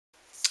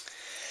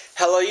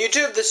Hello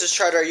YouTube, this is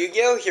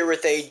ChardarYuGiOh here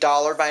with a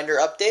dollar binder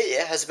update.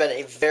 It has been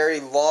a very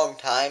long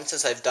time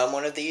since I've done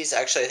one of these.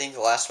 Actually, I think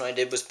the last one I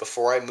did was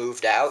before I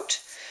moved out.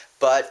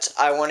 But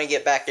I want to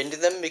get back into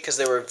them because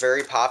they were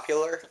very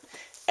popular.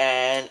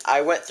 And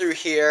I went through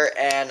here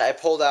and I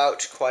pulled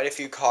out quite a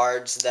few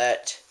cards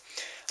that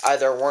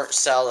either weren't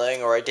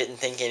selling or I didn't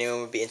think anyone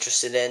would be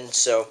interested in.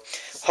 So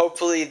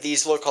hopefully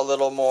these look a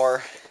little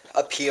more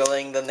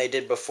appealing than they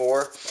did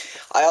before.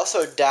 I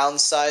also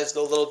downsized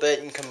a little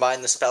bit and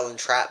combined the spell and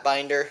trap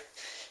binder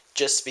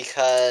just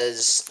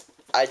because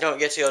I don't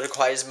get to go to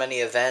quite as many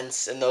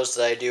events, and those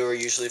that I do are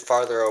usually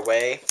farther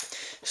away.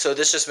 So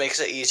this just makes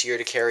it easier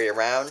to carry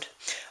around.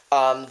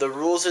 The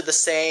rules are the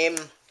same.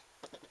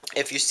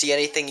 If you see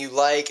anything you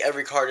like,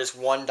 every card is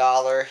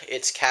 $1.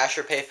 It's cash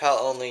or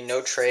PayPal only,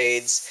 no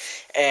trades.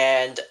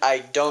 And I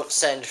don't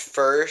send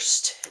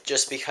first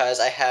just because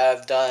I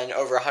have done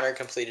over 100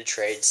 completed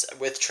trades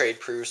with trade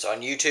proofs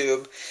on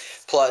YouTube,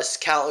 plus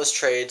countless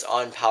trades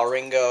on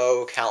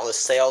PowerRingo, countless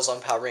sales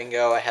on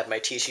PowerRingo. I have my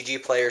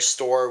TCG Player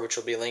store, which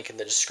will be linked in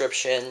the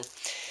description.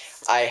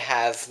 I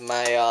have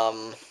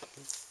my,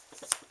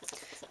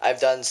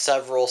 I've done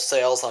several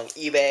sales on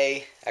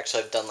eBay.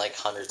 Actually, I've done like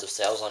hundreds of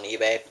sales on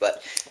eBay,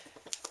 but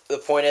the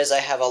point is I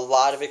have a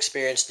lot of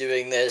experience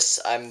doing this.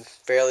 I'm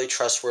fairly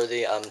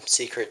trustworthy.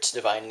 Secret to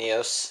Divine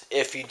Neos.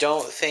 If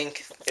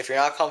you're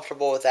not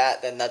comfortable with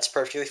that, then that's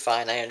perfectly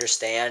fine. I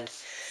understand,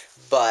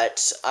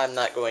 but I'm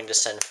not going to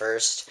send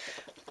first.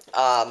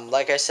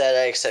 Like I said,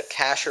 I accept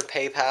cash or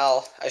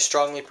PayPal. I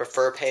strongly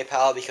prefer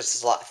PayPal because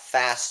it's a lot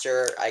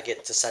faster. I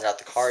get to send out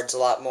the cards a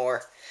lot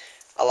more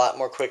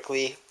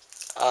quickly.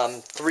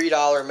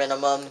 $3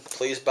 minimum.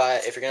 Please buy,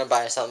 if you're going to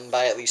buy something,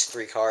 buy at least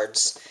 3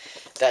 cards.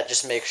 That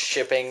just makes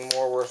shipping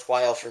more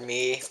worthwhile for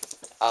me.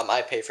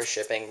 I pay for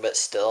shipping, but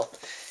still,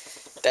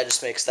 that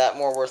just makes that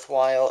more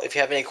worthwhile. If you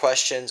have any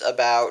questions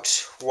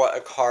about what a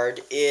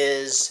card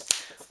is,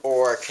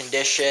 or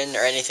condition,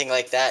 or anything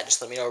like that,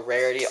 just let me know.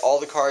 Rarity. All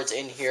the cards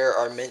in here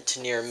are mint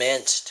to near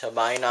mint, to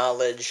my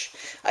knowledge.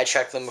 I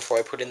check them before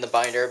I put in the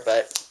binder,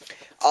 but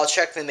I'll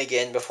check them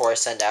again before I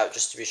send out,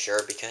 just to be sure,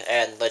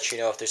 and let you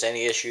know if there's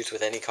any issues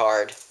with any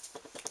card.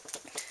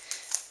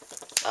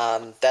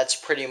 That's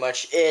pretty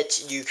much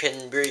it. You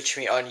can reach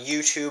me on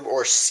YouTube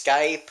or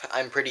Skype.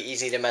 I'm pretty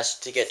easy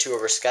to get to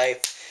over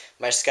Skype.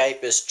 My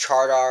Skype is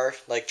Chardar,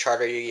 like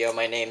ChardarYuGiOh,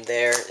 my name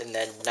there, and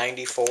then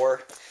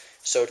 94.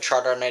 So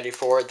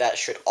Chardar94, that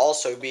should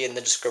also be in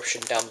the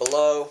description down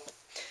below.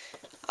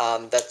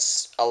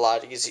 That's a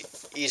lot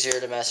easier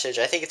to message.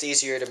 I think it's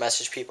easier to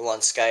message people on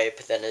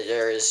Skype than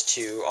there is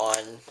through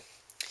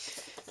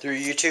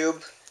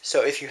YouTube.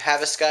 So if you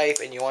have a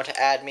Skype and you want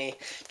to add me,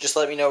 just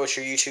let me know what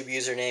your YouTube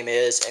username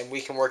is, and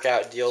we can work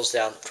out deals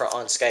on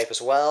Skype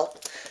as well.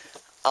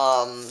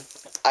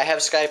 I have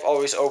Skype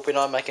always open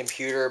on my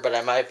computer, but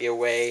I might be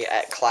away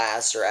at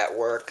class or at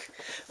work.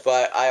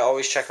 But I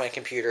always check my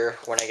computer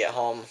when I get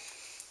home.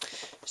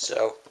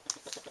 So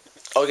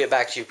I'll get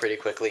back to you pretty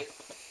quickly.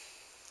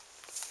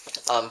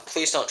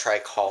 Please don't try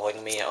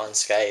calling me on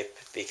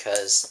Skype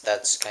because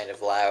that's kind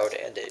of loud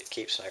and it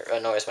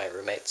annoys my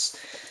roommates.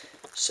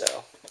 So,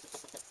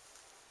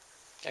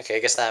 okay, I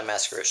guess that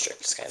Massacre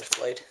Restrict is kind of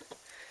played.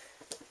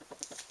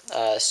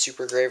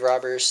 Super Grave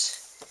Robbers.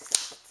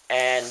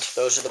 And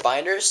those are the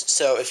binders.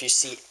 So if you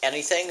see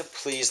anything,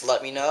 please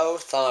let me know.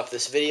 Thumb up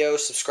this video,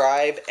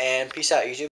 subscribe, and peace out, YouTube.